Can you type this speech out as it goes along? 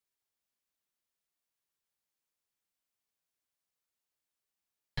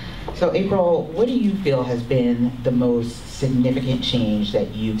So April, what do you feel has been the most significant change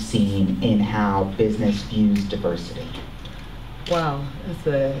that you've seen in how business views diversity? Wow, that's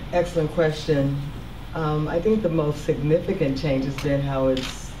an excellent question. I think the most significant change has been how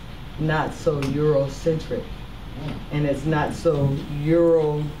it's not so Eurocentric and it's not so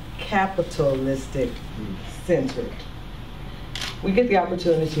Euro-capitalistic centric. We get the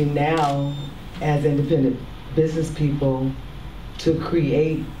opportunity now as independent business people to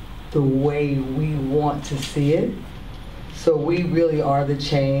create the way we want to see it. So we really are the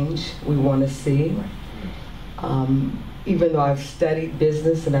change we want to see. Even though I've studied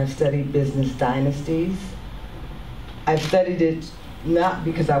business and I've studied business dynasties, I've studied it not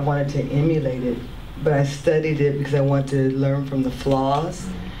because I wanted to emulate it, but I studied it because I want to learn from the flaws,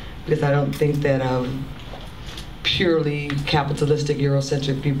 because I don't think that a purely capitalistic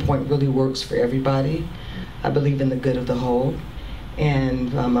Eurocentric viewpoint really works for everybody. I believe in the good of the whole,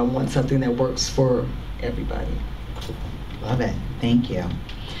 and I want something that works for everybody. Love it. Thank you.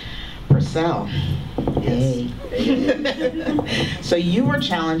 Percell. Yes. Hey. So you were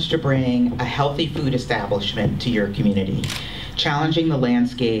challenged to bring a healthy food establishment to your community, challenging the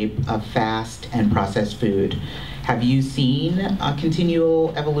landscape of fast and processed food. Have you seen a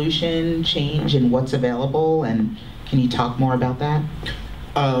continual evolution, change in what's available, and can you talk more about that?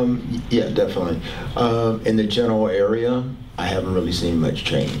 Yeah, definitely. In the general area, I haven't really seen much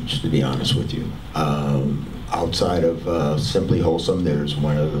change, to be honest with you. Outside of Simply Wholesome, there's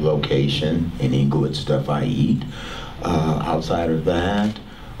one other location in Inglewood, Stuff I Eat. Outside of that,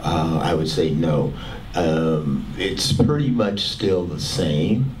 I would say no. It's pretty much still the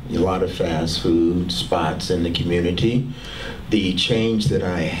same. A lot of fast food spots in the community. The change that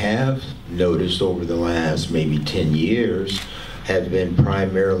I have noticed over the last maybe 10 years have been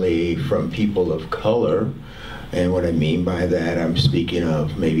primarily from people of color. And what I mean by that, I'm speaking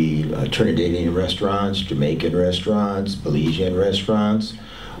of maybe Trinidadian restaurants, Jamaican restaurants, Belizean restaurants,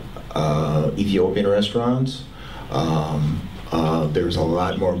 Ethiopian restaurants. There's a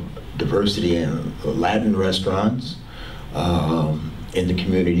lot more diversity in Latin restaurants in the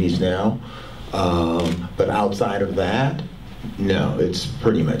communities now. But outside of that, no, it's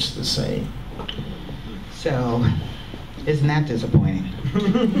pretty much the same. So, isn't that disappointing?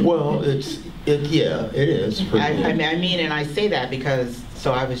 Well, yeah, it is. I mean, and I say that because,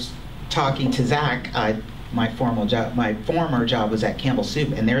 so I was talking to Zach, my former job was at Campbell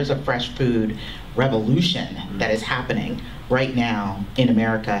Soup, and there is a fresh food revolution that is happening right now in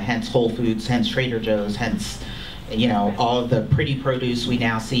America, hence Whole Foods, hence Trader Joe's, hence, you know, all of the pretty produce we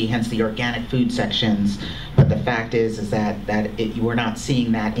now see, hence the organic food sections. But the fact is that we're not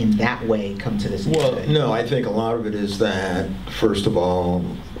seeing that in that way come to this neighborhood. Well, no, I think a lot of it is that, first of all,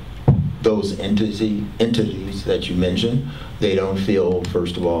 those entities that you mentioned, they don't feel,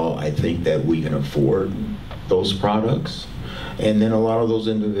 first of all, I think that we can afford those products. And then a lot of those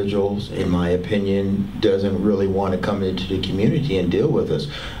individuals, in my opinion, doesn't really want to come into the community and deal with us.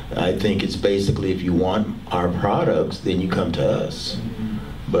 I think it's basically, if you want our products, then you come to us.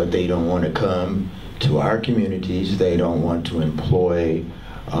 But they don't want to come to our communities. They don't want to employ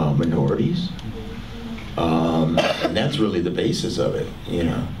minorities. And that's really the basis of it, you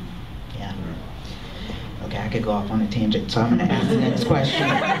know. Yeah. Okay, I could go off on a tangent, so I'm going to ask the next question.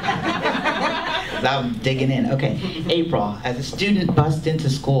 I'm digging in. Okay, April, as a student bussed into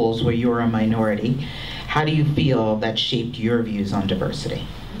schools where you were a minority, how do you feel that shaped your views on diversity?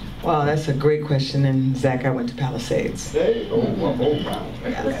 Wow, that's a great question. And Zach, I went to Palisades. Well,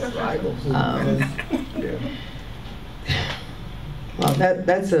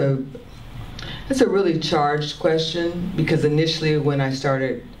 that's a really charged question, because initially when I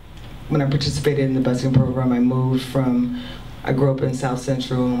participated in the busing program, I grew up in South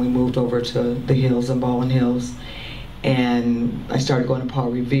Central, and we moved over to the hills and Baldwin Hills, and I started going to Paul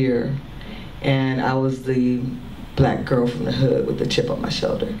Revere, and I was the black girl from the hood with the chip on my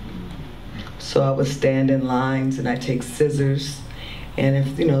shoulder. So I would stand in lines and I'd take scissors, and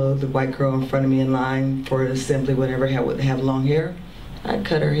if, you know, the white girl in front of me in line for assembly, whatever, would have long hair, I'd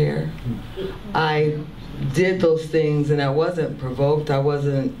cut her hair. I did those things and I wasn't provoked. I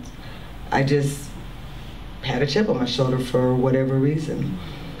just had a chip on my shoulder for whatever reason.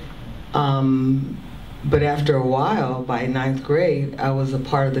 But after a while, by 9th grade, I was a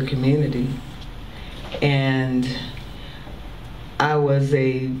part of the community. And I was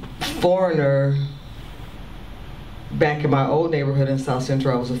a foreigner. Back in my old neighborhood in South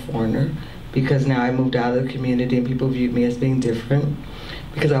Central, I was a foreigner, because now I moved out of the community and people viewed me as being different,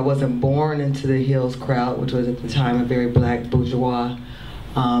 because I wasn't born into the Hills crowd, which was at the time a very black bourgeois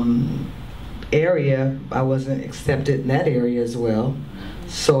area, I wasn't accepted in that area as well.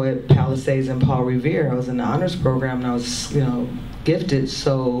 So at Palisades and Paul Revere, I was in the honors program and I was, gifted,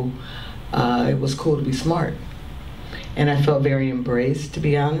 so it was cool to be smart. And I felt very embraced, to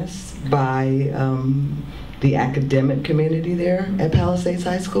be honest, by the academic community there at Palisades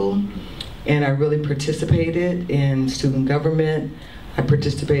High School. And I really participated in student government. I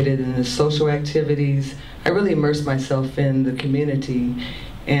participated in the social activities. I really immersed myself in the community.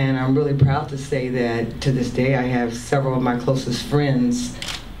 And I'm really proud to say that to this day I have several of my closest friends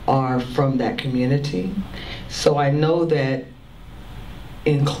are from that community. So I know that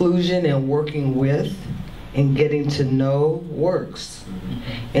inclusion and working with and getting to know works.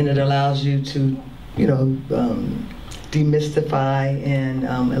 And it allows you to, demystify and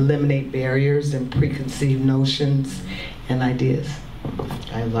eliminate barriers and preconceived notions and ideas.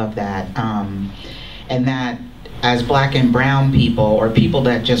 I love that. And that as Black and brown people, or people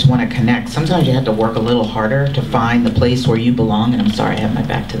that just want to connect, sometimes you have to work a little harder to find the place where you belong. And I'm sorry, I have my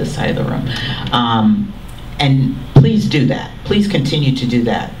back to the side of the room. And please do that. Please continue to do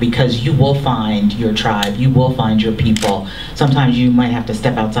that, because you will find your tribe, you will find your people. Sometimes you might have to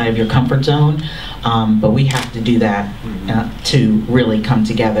step outside of your comfort zone, but we have to do that to really come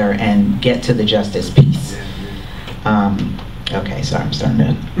together and get to the justice piece. Okay, sorry, I'm starting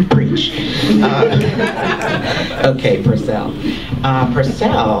to preach. Okay, Percell.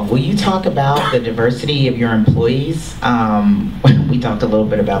 Percell, will you talk about the diversity of your employees? We talked a little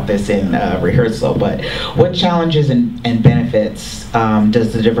bit about this in rehearsal, but what challenges and benefits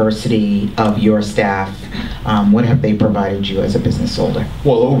does the diversity of your staff, what have they provided you as a business owner?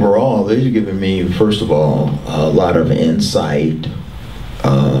 Well, overall, they've given me, first of all, a lot of insight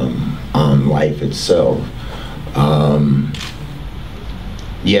on life itself.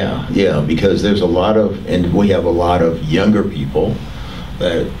 Yeah, because there's a lot of, and we have a lot of younger people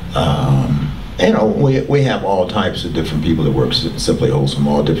that, we have all types of different people that work at Simply Wholesome,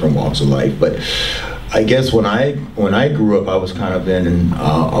 all different walks of life. But I guess when I grew up, I was kind of in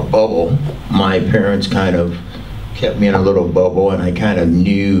a bubble. My parents kind of kept me in a little bubble, and I kind of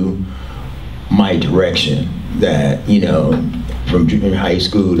knew my direction. That, from junior high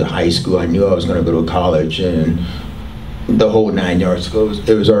school to high school, I knew I was going to go to college, and the whole 9 yards goes.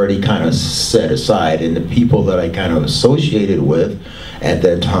 It was already kind of set aside, and the people that I kind of associated with at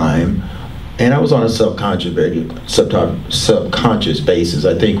that time, and I was on a subconscious basis.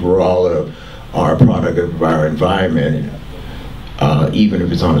 I think we're all are a product of our environment, even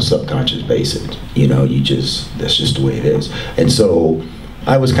if it's on a subconscious basis. That's just the way it is. And so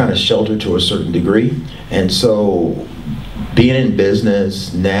I was kind of sheltered to a certain degree, and so being in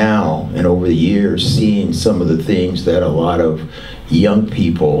business now and over the years, seeing some of the things that a lot of young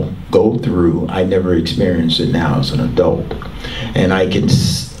people go through, I never experienced it now as an adult. And I can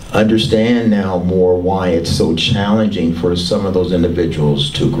understand now more why it's so challenging for some of those individuals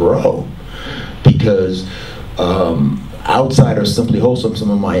to grow. Because outside of Simply Wholesome,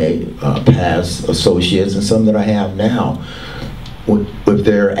 some of my past associates and some that I have now, if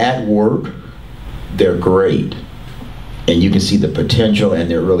they're at work, they're great. And you can see the potential, and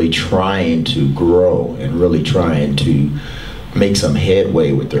they're really trying to grow and really trying to make some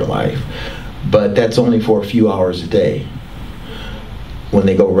headway with their life. But that's only for a few hours a day. When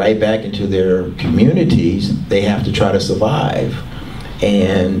they go right back into their communities, they have to try to survive.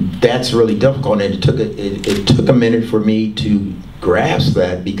 And that's really difficult, and it took a minute for me to grasp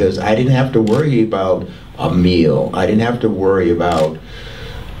that, because I didn't have to worry about a meal. I didn't have to worry about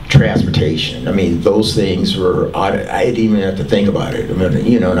transportation. I mean, those things were, I didn't even have to think about it. I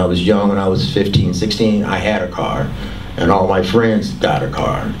mean, when I was young, when I was 15, 16, I had a car, and all my friends got a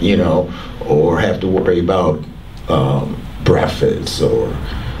car, or have to worry about breakfast or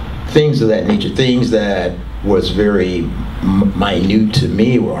things of that nature. Things that was very minute to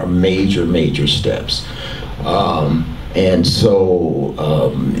me were major steps. And so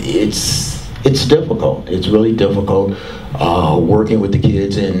it's difficult. It's really difficult. Working with the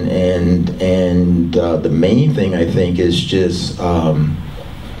kids, and the main thing I think is just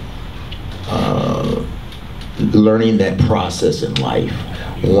learning that process in life.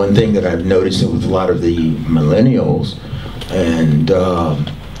 One thing that I've noticed with a lot of the millennials, and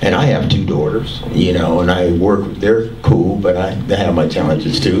I have 2 daughters, and I work. They're cool, but I have my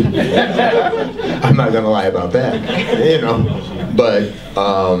challenges too. I'm not gonna lie about that, but.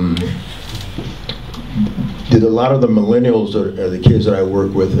 A lot of the millennials, or the kids that I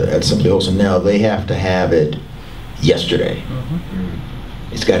work with at Simply Wholesome now, they have to have it yesterday.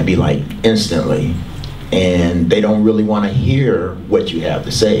 It's got to be like instantly, and they don't really want to hear what you have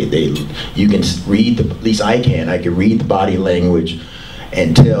to say. You can read at least I can read the body language,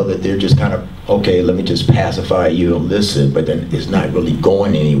 and tell that they're just kind of, okay, let me just pacify you and listen, but then it's not really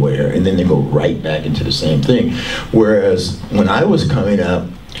going anywhere, and then they go right back into the same thing. Whereas when I was coming up,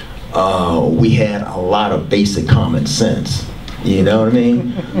 we had a lot of basic common sense. You know what I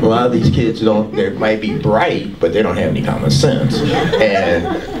mean? A lot of these kids they might be bright, but they don't have any common sense.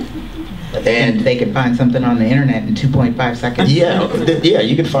 And they can find something on the internet in 2.5 seconds. Yeah,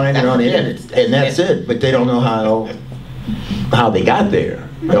 you can find it on the internet, and that's it. But they don't know how they got there.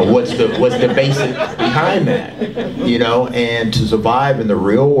 You know, what's the basic behind that? You know, and to survive in the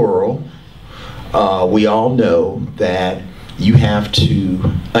real world, we all know that you have to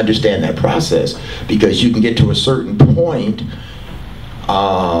understand that process, because you can get to a certain point,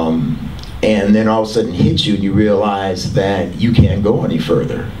 and then all of a sudden hits you and you realize that you can't go any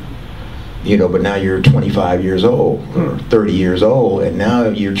further. You know, but now you're 25 years old or 30 years old, and now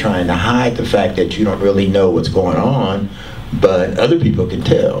you're trying to hide the fact that you don't really know what's going on, but other people can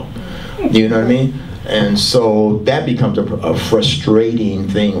tell. You know what I mean? And so that becomes a frustrating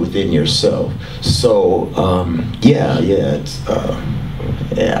thing within yourself. So,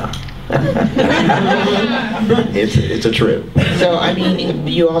 it's a trip. So, I mean,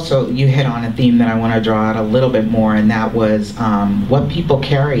 you hit on a theme that I want to draw out a little bit more, and that was what people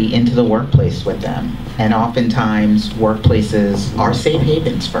carry into the workplace with them. And oftentimes, workplaces are safe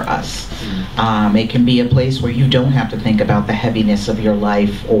havens for us. It can be a place where you don't have to think about the heaviness of your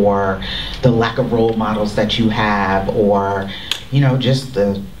life, or the lack of role models that you have, or, you know, just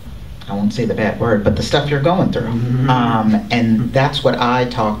I won't say the bad word, but the stuff you're going through. And that's what I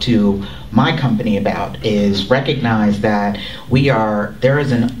talk to my company about, is recognize that there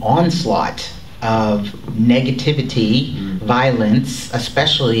is an onslaught of negativity, violence,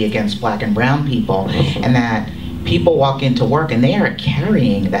 especially against Black and brown people, and that people walk into work and they are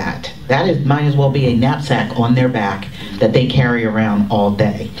carrying that. That might as well be a knapsack on their back that they carry around all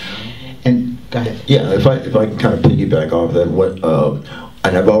day. And go ahead. Yeah, if I can kind of piggyback off that,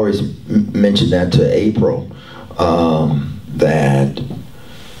 and I've always mentioned that to Apryl, that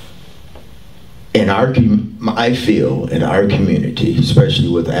I feel in our community, especially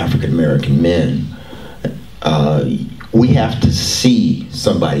with African American men, we have to see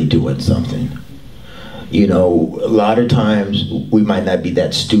somebody doing something. You know, a lot of times we might not be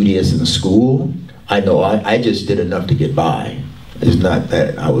that studious in school. I know I just did enough to get by. It's not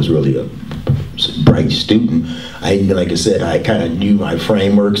that I was really a bright student. Like I said, I kind of knew my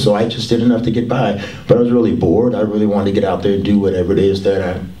framework, so I just did enough to get by. But I was really bored. I really wanted to get out there and do whatever it is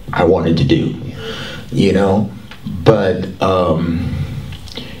that I wanted to do, you know. But I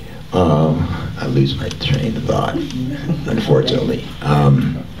lose my train of thought, unfortunately.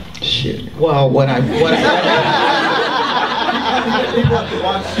 Shit. Well, what I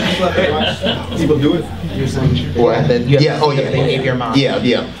people do it. You're saying. Behavior model.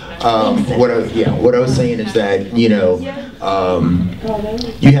 What I was saying is that, you know,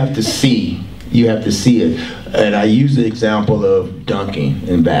 you have to see it. And I use the example of dunking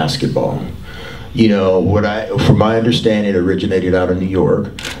in basketball. You know, from my understanding, it originated out of New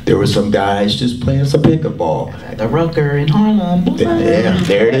York. There were some guys just playing some pickup ball. The Rucker in Harlem. Yeah,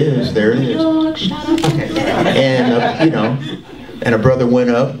 there it is. Okay. And you know, and a brother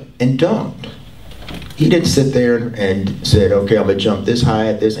went up and dunked. He didn't sit there and said, okay, I'm gonna jump this high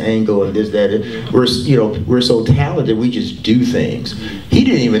at this angle and this, that. We're so talented, we just do things. He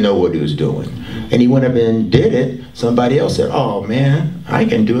didn't even know what he was doing. And he went up and did it. Somebody else said, oh man, I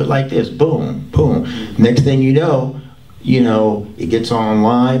can do it like this. Boom, boom. Next thing you know, it gets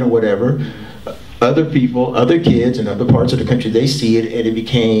online or whatever. Other people, other kids in other parts of the country, they see it and it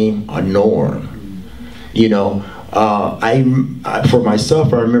became a norm. You know, for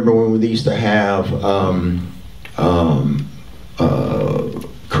myself, I remember when we used to have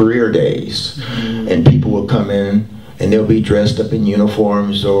career days, and people would come in and they'll be dressed up in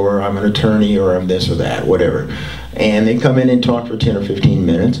uniforms, or I'm an attorney, or I'm this or that, whatever. And they come in and talk for 10 or 15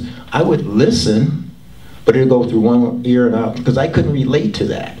 minutes. I would listen, but it'd go through one ear and out, because I couldn't relate to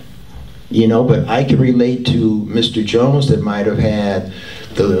that. You know, but I could relate to Mr. Jones that might have had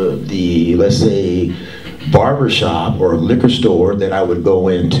the let's say, barber shop or liquor store that I would go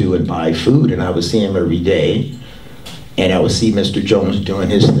into and buy food, and I would see him every day. And I would see Mr. Jones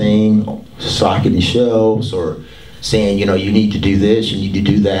doing his thing, stocking the shelves, or saying, you know, you need to do this, you need to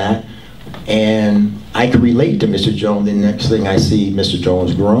do that. And I could relate to Mr. Jones. The next thing I see Mr.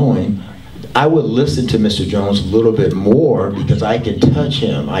 Jones growing, I would listen to Mr. Jones a little bit more, because I can touch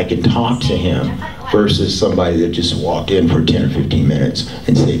him, I can talk to him, versus somebody that just walked in for 10 or 15 minutes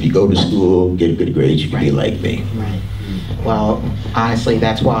and say, if you go to school, get a good grade, you can be like me. Right. Well, honestly,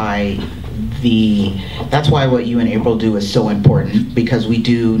 that's why that's why what you and April do is so important, because we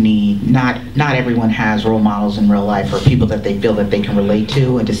do need, not everyone has role models in real life or people that they feel that they can relate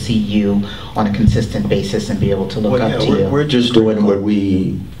to, and to see you on a consistent basis and be able to look up to you. We're just doing what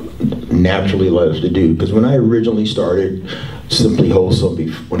we naturally love to do, because when I originally started Simply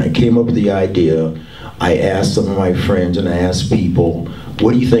Wholesome, when I came up with the idea, I asked some of my friends and I asked people,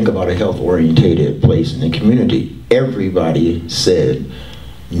 what do you think about a health-oriented place in the community? Everybody said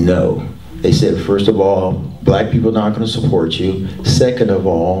no. They said, first of all, black people are not going to support you. Second of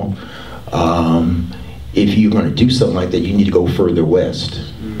all, if you're going to do something like that, you need to go further west.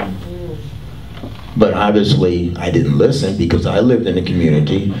 But obviously, I didn't listen, because I lived in the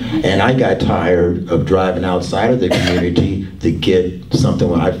community, and I got tired of driving outside of the community to get something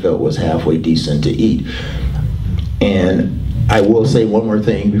that I felt was halfway decent to eat. And I will say one more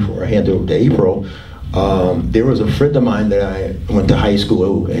thing before I hand it over to April. There was a friend of mine that I went to high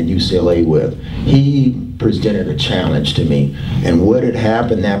school at UCLA with. He presented a challenge to me, and what had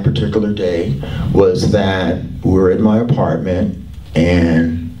happened that particular day was that we were in my apartment,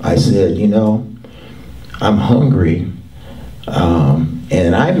 and I said, you know, I'm hungry,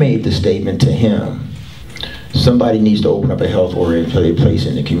 and I made the statement to him, somebody needs to open up a health-oriented place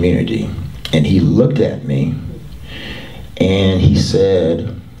in the community. And he looked at me, and he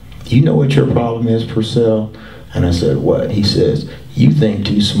said, you know what your problem is, Percell? And I said, what? He says, you think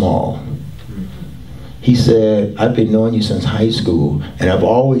too small. He said, I've been knowing you since high school, and I've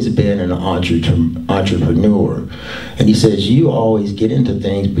always been an entrepreneur. And he says, you always get into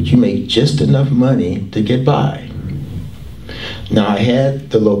things, but you make just enough money to get by. Now, I had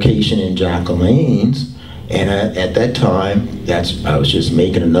the location in Jacqueline's, and at that time, I was just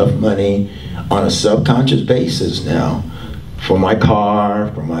making enough money on a subconscious basis now, for my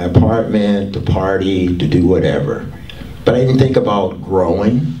car, for my apartment, to party, to do whatever. But I didn't think about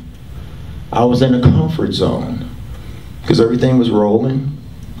growing. I was in a comfort zone, because everything was rolling.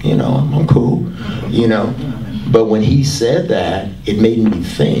 You know, I'm cool, you know. But when he said that, it made me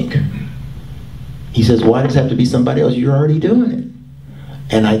think. He says, why does it have to be somebody else? You're already doing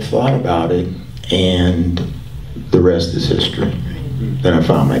it. And I thought about it, and the rest is history. Then I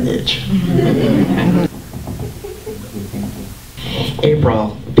found my niche.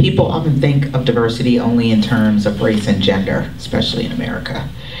 April, people often think of diversity only in terms of race and gender, especially in America.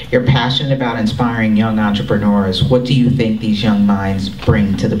 You're passionate about inspiring young entrepreneurs. What do you think these young minds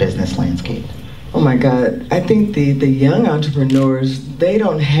bring to the business landscape? Oh my God, I think the young entrepreneurs, they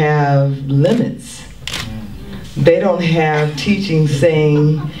don't have limits. They don't have teaching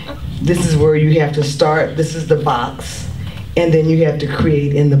saying, this is where you have to start, this is the box, and then you have to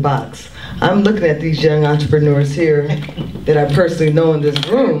create in the box. I'm looking at these young entrepreneurs here that I personally know in this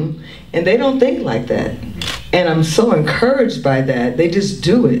room, and they don't think like that. And I'm so encouraged by that. They just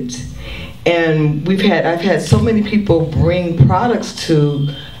do it. And I've had so many people bring products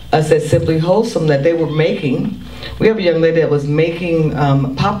to us at Simply Wholesome that they were making. We have a young lady that was making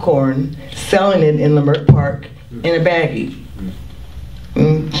popcorn, selling it in Leimert Park in a baggie.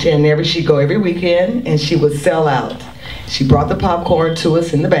 And she'd go every weekend, and she would sell out. She brought the popcorn to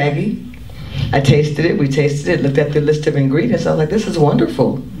us in the baggie. I tasted it, we tasted it, looked at the list of ingredients. I was like, this is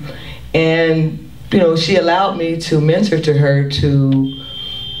wonderful. And you know, she allowed me to mentor to her to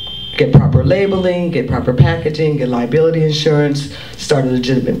get proper labeling, get proper packaging, get liability insurance, start a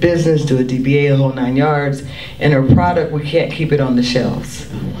legitimate business, do a DBA, the whole 9 yards. And her product, we can't keep it on the shelves.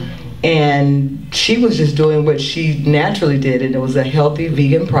 And she was just doing what she naturally did, and it was a healthy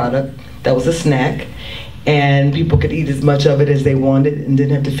vegan product that was a snack. And people could eat as much of it as they wanted and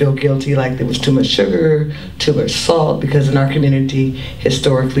didn't have to feel guilty like there was too much sugar, too much salt, because in our community,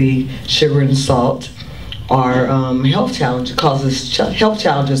 historically, sugar and salt are health challenges, causes health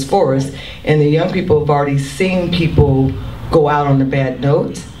challenges for us. And the young people have already seen people go out on a bad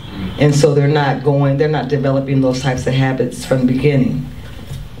note, and so they're not developing those types of habits from the beginning.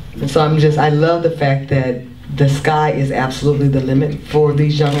 And so I love the fact that the sky is absolutely the limit for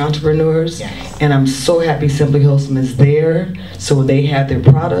these young entrepreneurs. Yes. And I'm so happy Simply Wholesome is there, so when they have their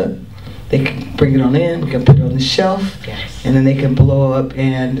product, they can bring it on in, we can put it on the shelf, Yes. and then they can blow up,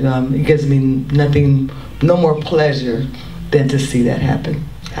 and it gives me no more pleasure than to see that happen.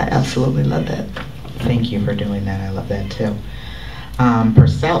 I absolutely love that. Thank you for doing that. I love that too.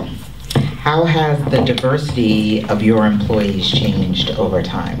 Percell, how has the diversity of your employees changed over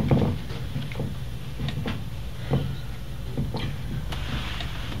time?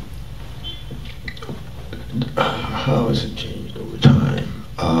 How has it changed over time?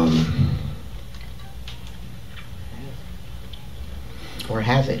 Or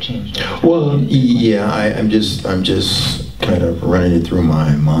has it changed over time? Well, yeah, I'm just kind of running it through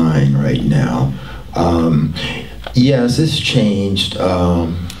my mind right now. Yes, it's changed.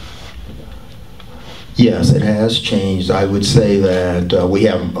 Yes, it has changed. I would say that we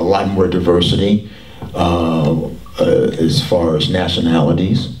have a lot more diversity as far as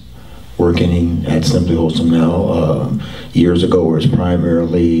nationalities working at Simply Wholesome now. Years ago, it was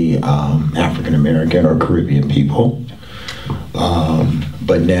primarily African American or Caribbean people.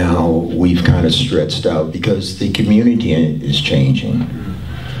 But now we've kind of stretched out because the community is changing.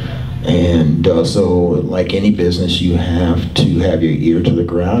 And so, like any business, you have to have your ear to the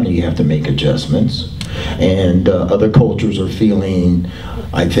ground and you have to make adjustments. And other cultures are feeling,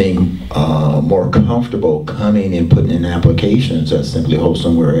 I think, more comfortable coming and putting in applications at Simply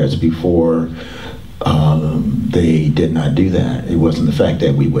Wholesome, whereas before they did not do that. It wasn't the fact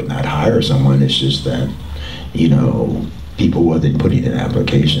that we would not hire someone, it's just that, you know, people wasn't putting in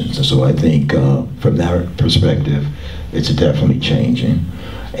applications. And so I think from that perspective, it's definitely changing.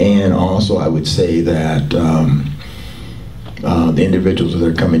 And also I would say that the individuals that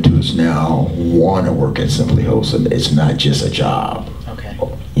are coming to us now want to work at Simply Wholesome. It's not just a job. Okay.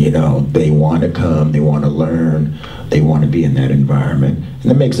 You know, they want to come, they want to learn, they want to be in that environment.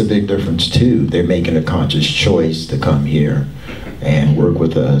 And that makes a big difference too. They're making a conscious choice to come here and work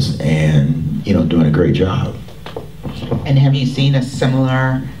with us and, you know, doing a great job. And have you seen a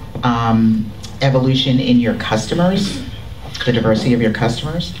similar evolution in your customers? The diversity of your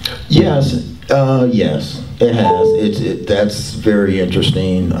customers? Yes, yes, it has. That's very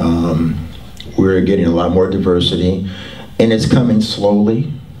interesting. We're getting a lot more diversity, and it's coming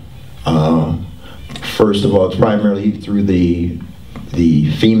slowly. First of all, it's primarily through the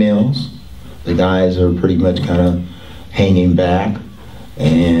females. The guys are pretty much kind of hanging back,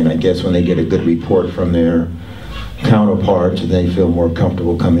 and I guess when they get a good report from their counterparts, they feel more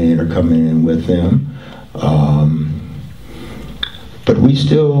comfortable coming in with them. But we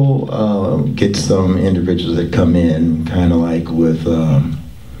still get some individuals that come in kind of like with a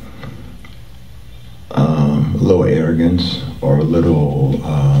little arrogance or a little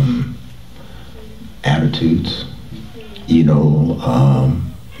attitudes, you know,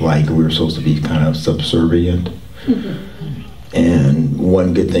 like we're supposed to be kind of subservient. And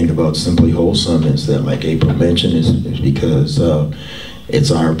one good thing about Simply Wholesome is that, like Apryl mentioned, is because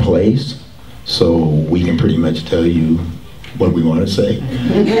it's our place, so we can pretty much tell you what we want to say.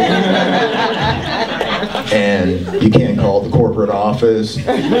 And you can't call the corporate office and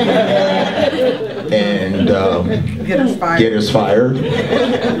get us fired.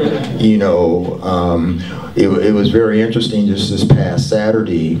 You know, it was very interesting just this past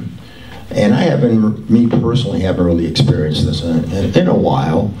Saturday, and me personally haven't really experienced this in a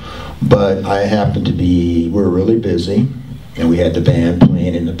while, but I happened to be, we were really busy, and we had the band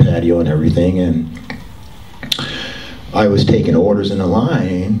playing in the patio and everything, and I was taking orders in the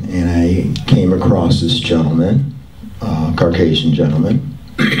line, and I came across this gentleman, Caucasian gentleman,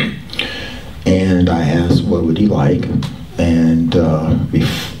 and I asked what would he like, and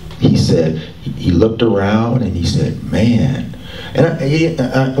he said, he looked around and he said, man,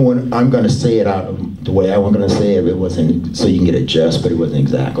 and when I'm going to say it out the way I was going to say it, it wasn't so you can get a gist, but it wasn't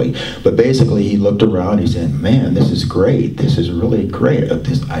exactly. But basically, he looked around, he said, man, this is great, this is really great,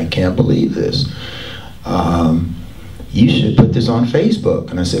 I can't believe this. You should put this on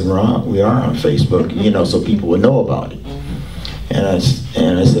Facebook. And I said, we are on Facebook, you know, so people would know about it. And I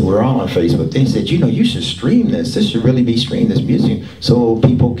said, we're all on Facebook. They said, you know, you should stream this. This should really be streamed, this music, so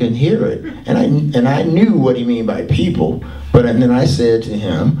people can hear it. And I knew what he mean by people, but then I said to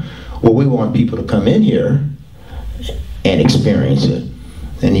him, well, we want people to come in here and experience it.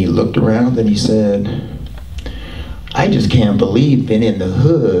 And he looked around and he said, I just can't believe being in the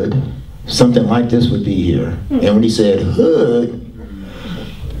hood, something like this would be here. And when he said hood,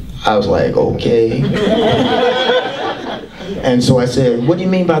 I was like, okay. And so I said, what do you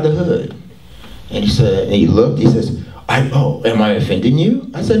mean by the hood? And he said, and he looked, he says, am I offending you?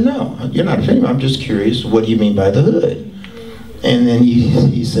 I said, no, you're not offending me. I'm just curious, what do you mean by the hood? And then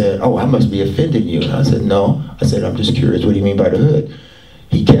he said, oh, I must be offending you. And I said, no. I said, I'm just curious, what do you mean by the hood?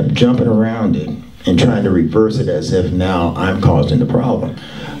 He kept jumping around it and trying to reverse it as if now I'm causing the problem.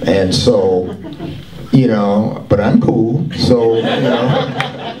 And so, you know, but I'm cool. So, you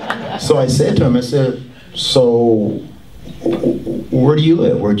know, so I said to him, I said, so where do you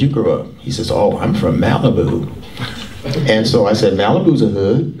live? Where'd you grow up? He says, oh, I'm from Malibu. And so I said, Malibu's a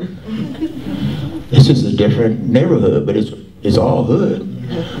hood. It's just a different neighborhood, but it's all hood,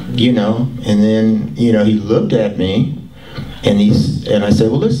 you know. And then, you know, he looked at me, and I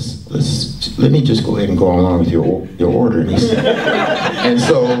said, well, let me just go ahead and go along with your order. And he said, and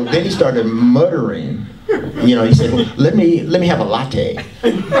so then he started muttering You know, he said, well, let me have a latte.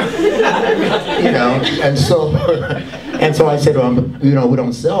 You know, and so I said, well, you know, we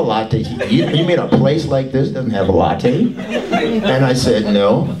don't sell lattes. You mean a place like this doesn't have a latte? And I said,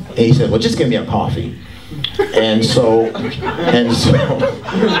 no. And he said, well, just give me a coffee. And so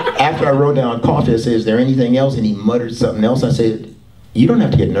after I wrote down coffee, I said, is there anything else? And he muttered something else. I said, you don't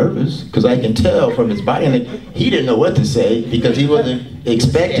have to get nervous, because I can tell from his body. And he didn't know what to say, because he wasn't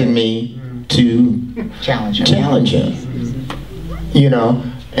expecting me to challenge him. You know,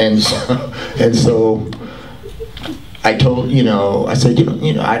 and so I told, you know, I said,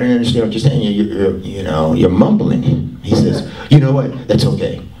 you know, I don't understand what you're saying. You're mumbling. He says, you know what? That's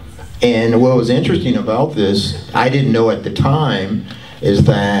okay. And what was interesting about this, I didn't know at the time, is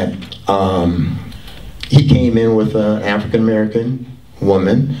that he came in with an African-American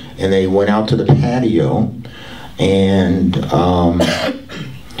woman, and they went out to the patio, and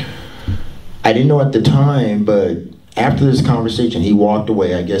I didn't know at the time, but after this conversation, he walked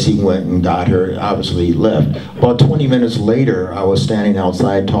away. I guess he went and got her. Obviously, he left. About 20 minutes later, I was standing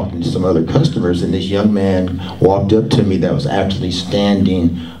outside talking to some other customers, and this young man walked up to me that was actually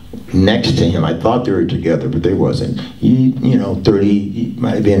standing next to him. I thought they were together, but they wasn't. You know, 30, he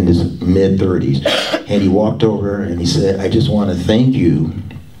might have been in his mid-30s. And he walked over and he said, I just want to thank you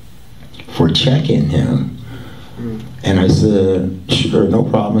for checking him. And I said, sure, no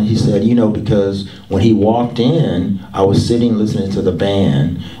problem. He said, you know, because when he walked in, I was sitting listening to the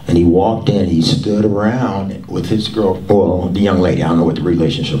band, and he walked in, he stood around with his girl, well, the young lady, I don't know what the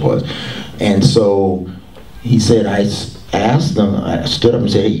relationship was. And so he said, I asked them, I stood up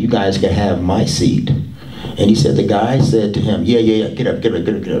and said, hey, you guys can have my seat. And he said, the guy said to him, yeah, get up,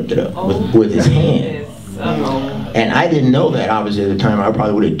 with his hand. And I didn't know that, obviously, at the time. I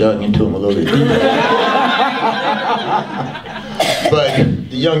probably would have dug into him a little bit deeper. But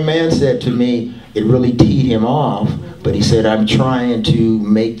the young man said to me, it really teed him off, but he said, I'm trying to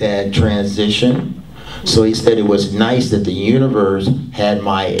make that transition. So he said it was nice that the universe had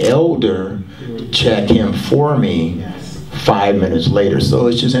my elder check him for me 5 minutes later. So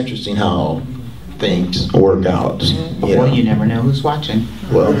it's just interesting how things work out. Well, you never know who's watching.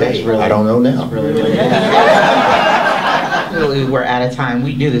 Well, I don't know now. Really, we're out of time.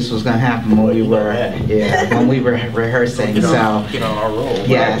 We knew this was going to happen when we were rehearsing. So, Get on our roll.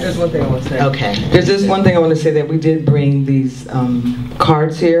 yes. There's one thing I want to say. Okay. There's just one thing I want to say, that we did bring these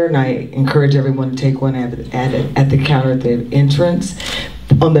cards here, and I encourage everyone to take one at the counter at the entrance.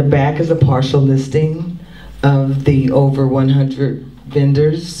 On the back is a partial listing of the over 100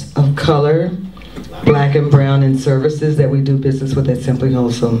 vendors of color, Black and brown, and services that we do business with at Simply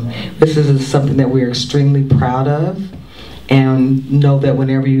Wholesome. This is something that we're extremely proud of. And know that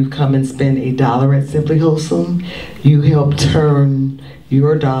whenever you come and spend $1 at Simply Wholesome, you help turn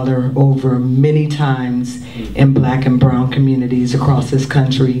your dollar over many times in Black and brown communities across this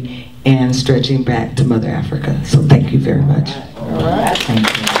country and stretching back to Mother Africa. So thank you very much. All right. Thank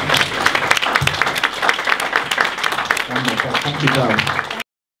you. Thank you both.